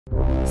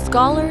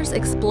Scholars,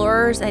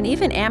 explorers, and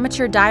even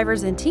amateur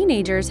divers and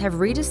teenagers have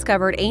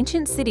rediscovered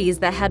ancient cities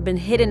that had been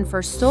hidden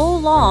for so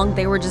long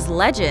they were just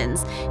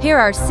legends. Here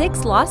are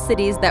 6 lost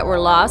cities that were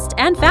lost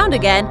and found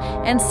again,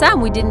 and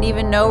some we didn't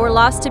even know were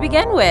lost to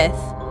begin with.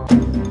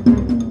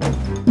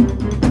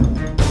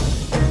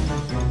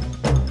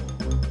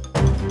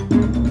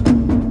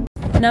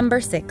 Number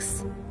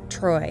 6.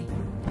 Troy.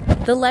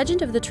 The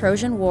legend of the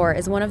Trojan War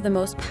is one of the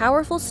most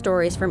powerful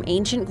stories from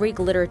ancient Greek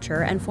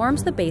literature and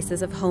forms the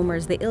basis of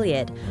Homer's The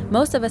Iliad.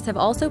 Most of us have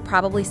also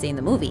probably seen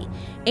the movie.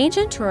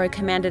 Ancient Troy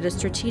commanded a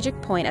strategic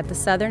point at the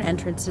southern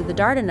entrance to the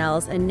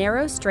Dardanelles, a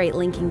narrow strait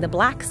linking the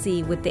Black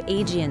Sea with the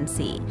Aegean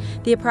Sea.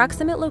 The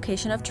approximate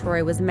location of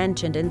Troy was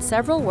mentioned in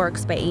several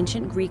works by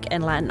ancient Greek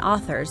and Latin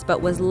authors,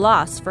 but was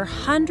lost for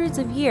hundreds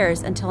of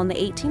years until in the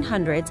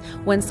 1800s,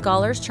 when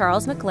scholars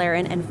Charles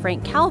Maclaren and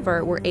Frank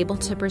Calvert were able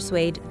to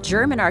persuade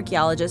German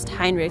archaeologist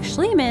Heinrich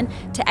Schliemann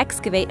to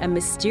excavate a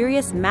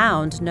mysterious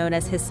mound known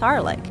as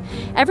Hisarlik.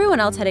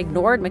 Everyone else had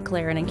ignored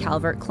Maclaren and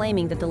Calvert,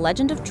 claiming that the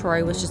legend of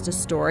Troy was just a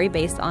story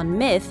based on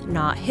myth,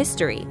 not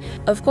history.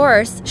 Of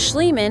course,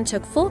 Schliemann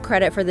took full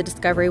credit for the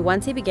discovery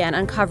once he began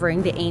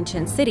uncovering the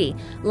ancient city.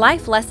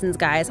 Life lessons,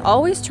 guys.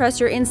 Always trust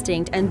your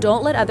instinct and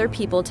don't let other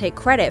people take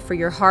credit for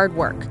your hard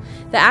work.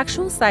 The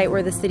actual site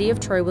where the city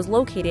of Troy was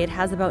located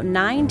has about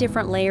 9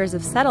 different layers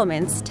of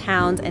settlements,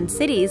 towns, and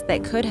cities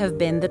that could have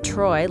been the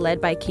Troy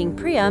led by King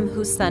Priam,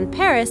 whose son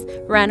Paris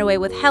ran away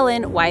with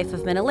Helen, wife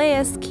of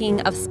Menelaus, king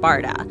of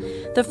Sparta.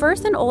 The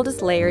first and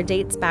oldest layer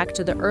dates back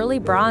to the early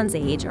Bronze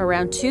Age,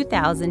 around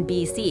 2000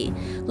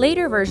 BC.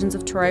 Later versions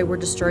of Troy were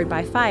destroyed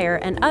by fire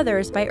and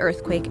others by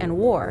earthquake and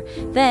war.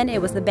 Then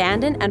it was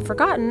abandoned and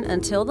forgotten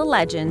until the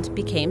legend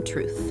became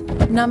truth.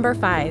 Number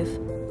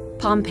 5.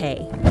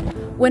 Pompeii.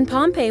 When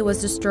Pompeii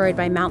was destroyed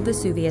by Mount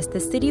Vesuvius, the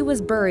city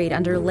was buried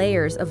under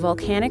layers of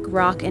volcanic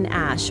rock and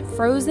ash,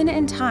 frozen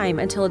in time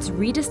until its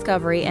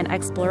rediscovery and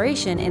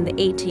exploration in the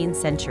 18th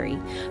century.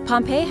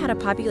 Pompeii had a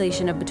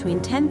population of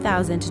between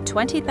 10,000 to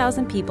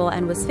 20,000 people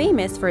and was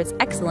famous for its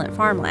excellent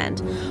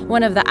farmland.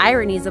 One of the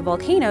ironies of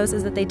volcanoes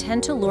is that they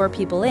tend to lure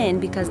people in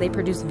because they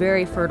produce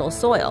very fertile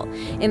soil.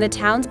 In the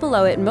towns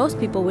below it, most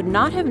people would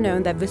not have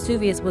known that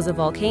Vesuvius was a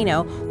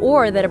volcano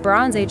or that a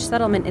Bronze Age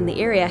settlement in the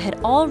area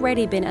had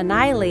already been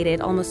annihilated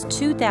almost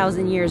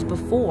 2,000 years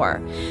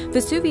before.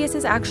 Vesuvius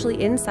is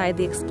actually inside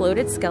the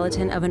exploded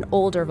skeleton of an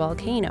older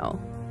volcano.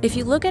 If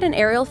you look at an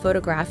aerial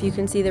photograph, you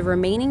can see the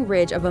remaining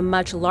ridge of a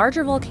much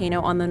larger volcano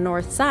on the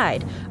north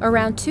side.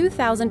 Around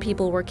 2,000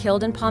 people were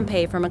killed in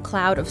Pompeii from a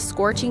cloud of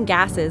scorching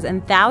gases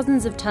and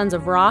thousands of tons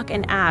of rock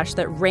and ash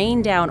that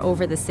rained down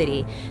over the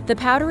city. The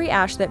powdery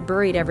ash that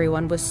buried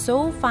everyone was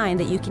so fine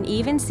that you can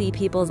even see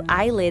people's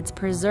eyelids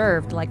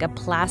preserved like a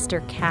plaster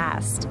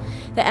cast.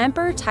 The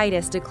Emperor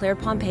Titus declared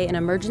Pompeii an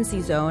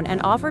emergency zone and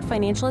offered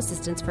financial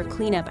assistance for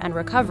cleanup and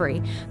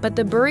recovery, but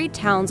the buried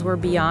towns were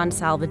beyond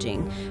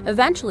salvaging.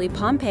 Eventually,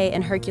 Pompeii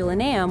and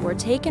Herculaneum were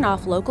taken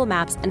off local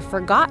maps and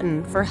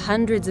forgotten for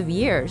hundreds of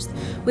years.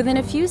 Within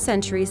a few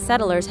centuries,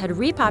 settlers had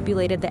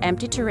repopulated the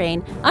empty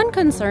terrain,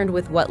 unconcerned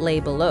with what lay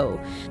below.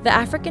 The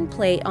African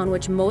plate on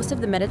which most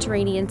of the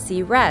Mediterranean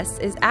Sea rests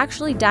is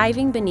actually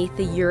diving beneath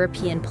the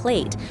European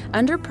plate.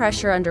 Under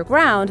pressure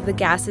underground, the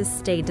gases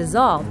stay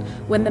dissolved.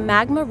 When the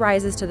magma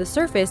rises to the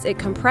surface, it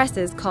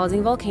compresses,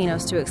 causing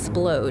volcanoes to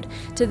explode.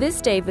 To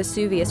this day,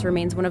 Vesuvius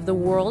remains one of the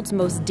world's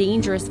most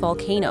dangerous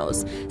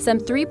volcanoes. Some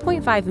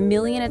 3.5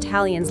 million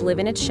Italians live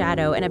in its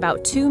shadow, and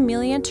about 2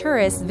 million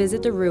tourists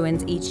visit the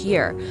ruins each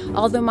year.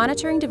 Although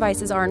monitoring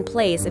devices are in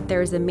place, if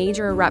there is a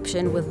major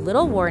eruption with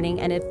little warning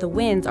and if the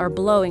winds are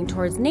blowing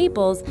towards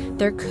Naples,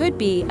 there could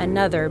be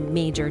another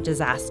major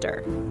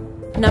disaster.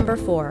 Number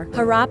 4.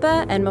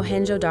 Harappa and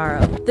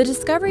Mohenjo-Daro. The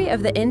discovery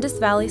of the Indus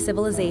Valley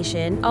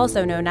Civilization,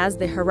 also known as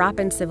the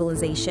Harappan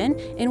Civilization,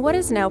 in what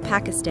is now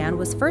Pakistan,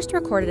 was first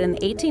recorded in the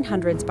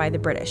 1800s by the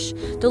British.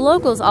 The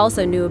locals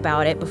also knew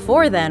about it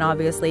before then,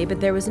 obviously,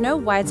 but there was no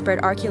widespread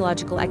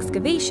archaeological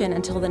excavation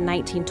until the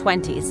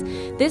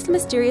 1920s. This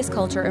mysterious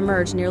culture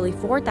emerged nearly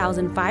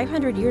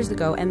 4,500 years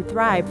ago and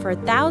thrived for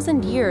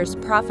 1,000 years,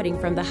 profiting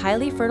from the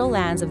highly fertile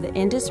lands of the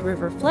Indus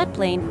River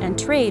floodplain and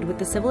trade with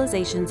the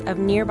civilizations of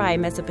nearby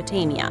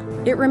Mesopotamia.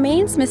 It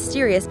remains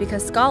mysterious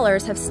because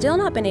scholars have still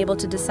not been able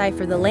to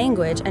decipher the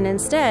language and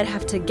instead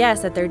have to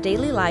guess at their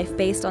daily life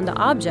based on the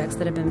objects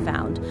that have been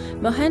found.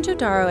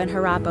 Mohenjo-Daro and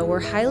Harappa were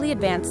highly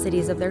advanced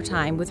cities of their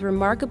time with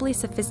remarkably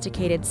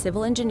sophisticated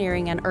civil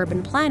engineering and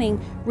urban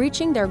planning,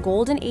 reaching their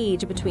golden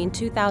age between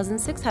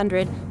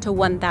 2600 to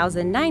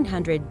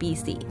 1900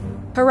 BC.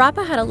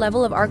 Harappa had a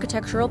level of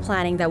architectural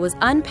planning that was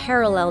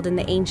unparalleled in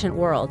the ancient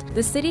world.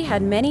 The city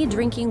had many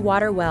drinking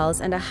water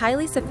wells and a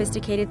highly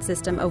sophisticated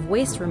system of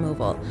waste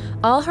removal.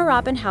 All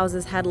Harappan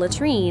houses had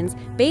latrines,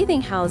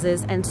 bathing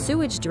houses, and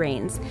sewage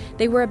drains.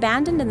 They were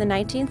abandoned in the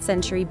 19th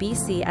century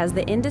BC as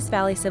the Indus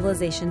Valley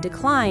Civilization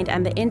declined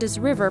and the Indus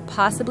River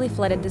possibly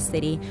flooded the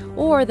city,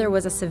 or there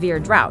was a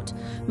severe drought.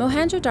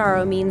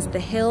 Mohenjo-Daro means the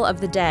Hill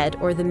of the Dead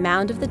or the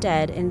Mound of the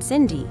Dead in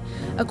Sindhi.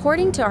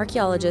 According to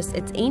archaeologists,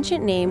 its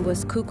ancient name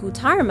was Kuku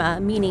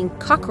Tarma, meaning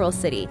cockerel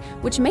city,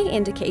 which may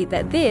indicate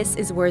that this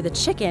is where the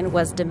chicken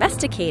was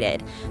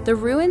domesticated. The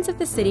ruins of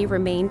the city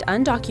remained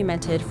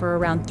undocumented for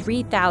around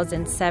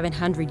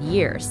 3,700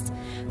 years.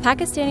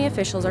 Pakistani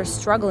officials are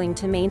struggling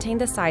to maintain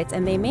the sites,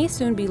 and they may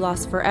soon be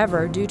lost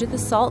forever due to the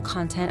salt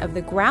content of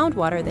the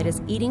groundwater that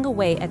is eating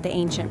away at the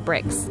ancient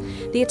bricks.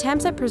 The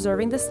attempts at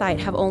preserving the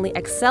site have only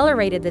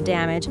accelerated the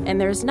damage,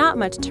 and there's not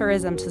much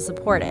tourism to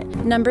support it.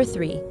 Number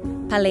 3.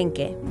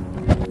 Palenque.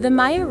 The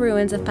Maya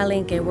ruins of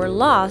Palenque were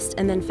lost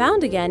and then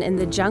found again in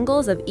the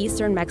jungles of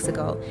eastern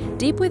Mexico.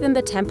 Deep within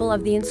the Temple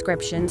of the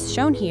Inscriptions,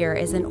 shown here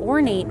is an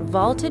ornate,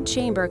 vaulted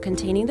chamber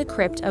containing the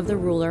crypt of the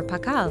ruler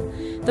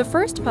Pacal. The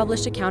first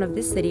published account of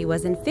this city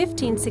was in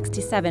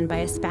 1567 by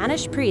a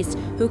Spanish priest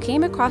who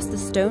came across the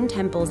stone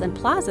temples and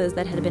plazas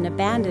that had been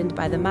abandoned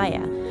by the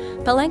Maya.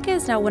 Palenque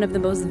is now one of the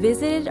most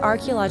visited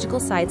archaeological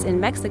sites in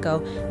Mexico,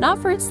 not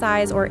for its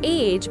size or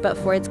age, but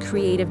for its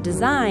creative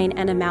design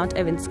and amount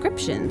of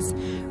inscriptions.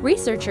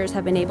 Researchers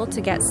have been able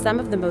to get some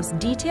of the most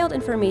detailed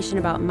information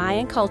about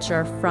Mayan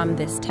culture from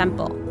this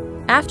temple.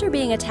 After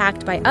being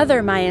attacked by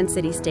other Mayan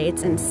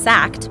city-states and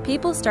sacked,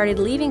 people started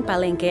leaving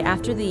Palenque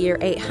after the year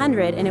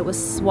 800, and it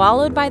was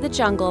swallowed by the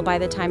jungle by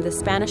the time the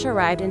Spanish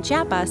arrived in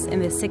Chiapas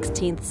in the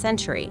 16th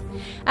century.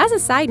 As a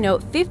side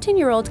note,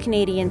 15-year-old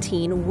Canadian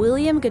teen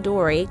William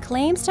Gadori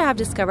claims to have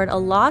discovered a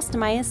lost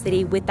Mayan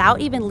city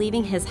without even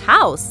leaving his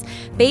house,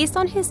 based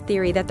on his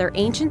theory that their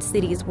ancient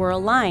cities were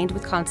aligned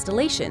with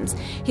constellations.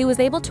 He was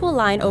able to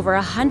align over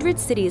 100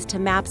 cities to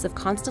maps of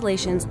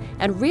constellations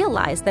and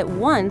realized that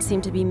one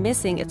seemed to be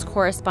missing its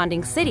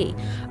corresponding city.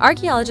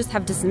 Archaeologists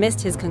have dismissed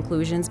his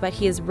conclusions, but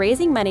he is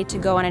raising money to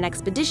go on an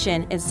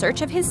expedition in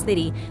search of his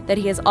city that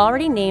he has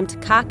already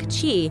named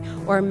Cac-Chi,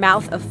 or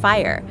Mouth of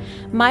Fire.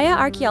 Maya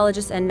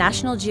archaeologist and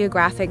National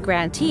Geographic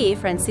grantee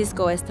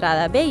Francisco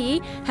Estrada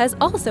Belli has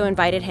also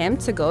invited him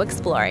to go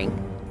exploring.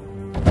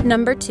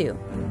 Number 2.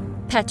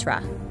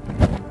 Petra.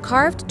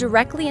 Carved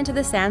directly into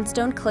the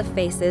sandstone cliff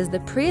faces,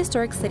 the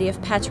prehistoric city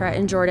of Petra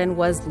in Jordan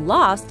was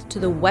lost to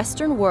the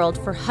Western world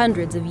for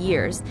hundreds of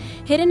years.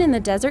 Hidden in the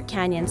desert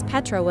canyons,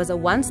 Petra was a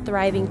once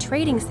thriving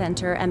trading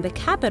center and the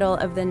capital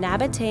of the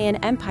Nabatean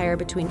Empire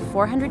between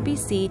 400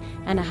 BC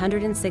and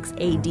 106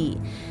 AD.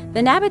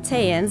 The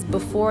Nabateans,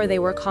 before they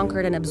were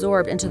conquered and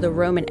absorbed into the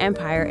Roman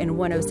Empire in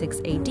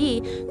 106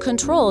 AD,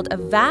 controlled a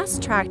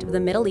vast tract of the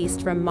Middle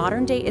East from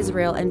modern-day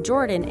Israel and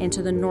Jordan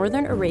into the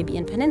northern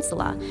Arabian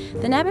Peninsula.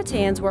 The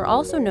Nabateans were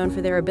also known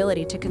for their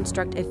ability to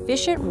construct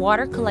efficient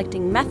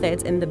water-collecting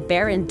methods in the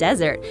barren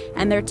desert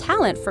and their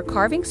talent for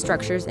carving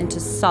structures into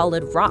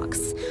solid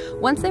rocks.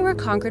 Once they were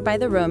conquered by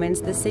the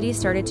Romans, the city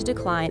started to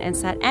decline and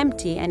sat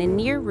empty and in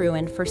near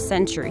ruin for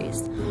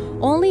centuries.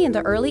 Only in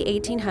the early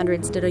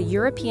 1800s did a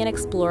European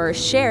explorer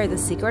share the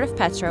secret of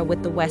Petra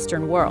with the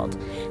Western world.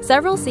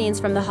 Several scenes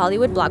from the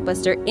Hollywood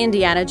blockbuster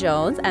Indiana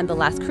Jones and The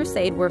Last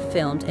Crusade were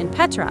filmed in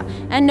Petra.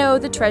 And no,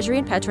 the treasury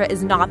in Petra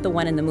is not the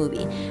one in the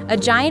movie. A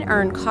giant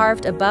urn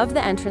carved above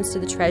the entrance to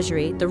the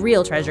treasury, the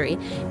real treasury,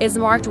 is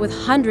marked with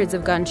hundreds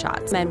of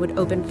gunshots. Men would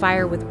open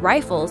fire with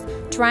rifles,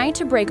 trying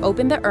to break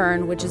open the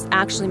urn, which is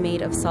actually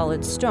made of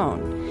solid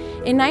stone.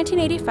 In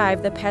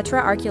 1985, the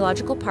Petra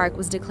Archaeological Park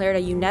was declared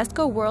a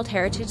UNESCO World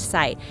Heritage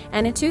Site,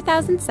 and in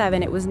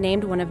 2007 it was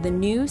named one of the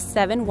new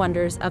 7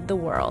 wonders of the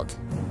world.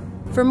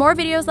 For more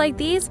videos like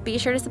these, be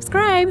sure to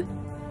subscribe!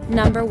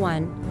 Number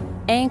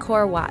 1.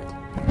 Angkor Wat.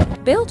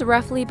 Built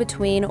roughly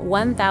between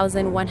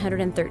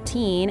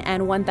 1,113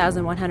 and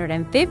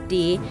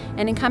 1,150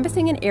 and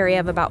encompassing an area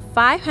of about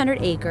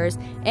 500 acres,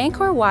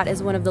 Angkor Wat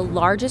is one of the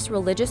largest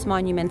religious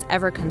monuments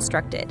ever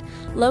constructed.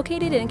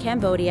 Located in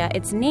Cambodia,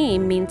 its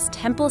name means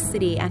Temple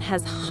City and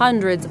has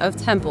hundreds of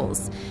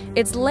temples.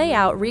 Its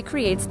layout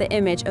recreates the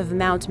image of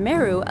Mount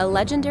Meru, a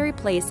legendary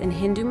place in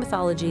Hindu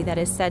mythology that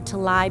is said to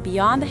lie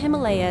beyond the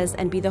Himalayas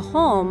and be the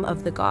home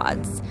of the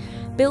gods.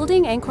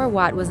 Building Angkor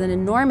Wat was an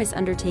enormous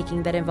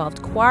undertaking that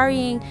involved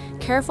quarrying,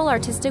 careful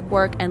artistic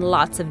work, and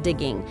lots of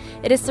digging.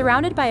 It is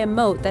surrounded by a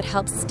moat that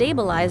helps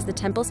stabilize the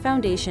temple's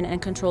foundation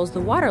and controls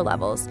the water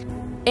levels.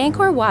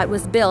 Angkor Wat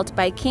was built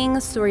by King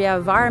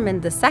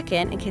Suryavarman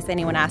II, in case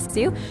anyone asks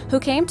you, who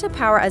came to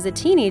power as a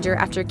teenager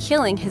after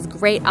killing his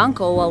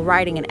great-uncle while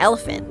riding an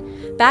elephant.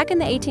 Back in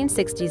the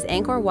 1860s,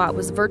 Angkor Wat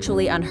was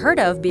virtually unheard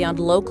of beyond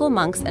local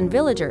monks and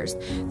villagers.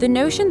 The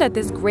notion that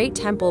this great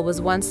temple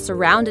was once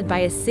surrounded by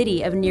a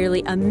city of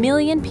nearly 1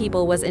 million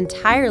people was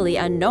entirely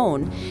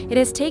unknown. It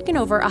has taken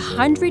over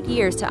 100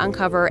 years to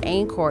uncover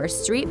Angkor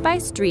street by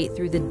street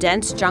through the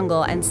dense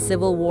jungle and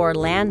Civil War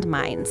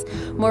landmines.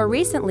 More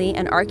recently,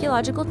 an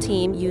archaeological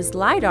team used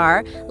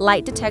LiDAR,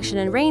 light detection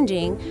and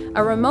ranging,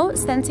 a remote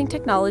sensing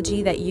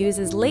technology that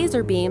uses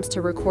laser beams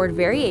to record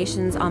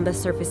variations on the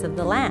surface of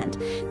the land.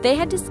 They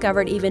had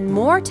discovered even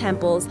more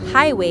temples,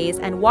 highways,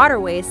 and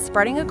waterways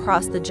spreading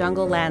across the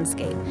jungle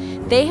landscape.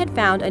 They had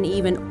found an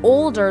even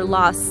older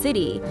lost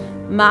city,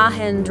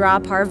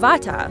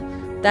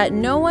 Mahendraparvata, that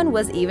no one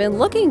was even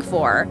looking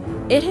for.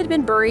 It had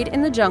been buried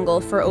in the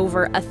jungle for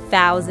over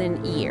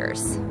 1,000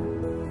 years.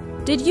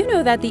 Did you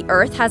know that the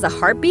Earth has a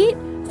heartbeat?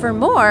 For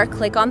more,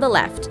 click on the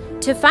left.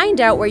 To find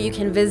out where you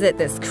can visit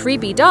this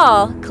creepy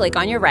doll, click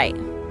on your right.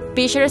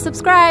 Be sure to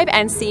subscribe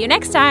and see you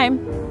next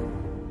time!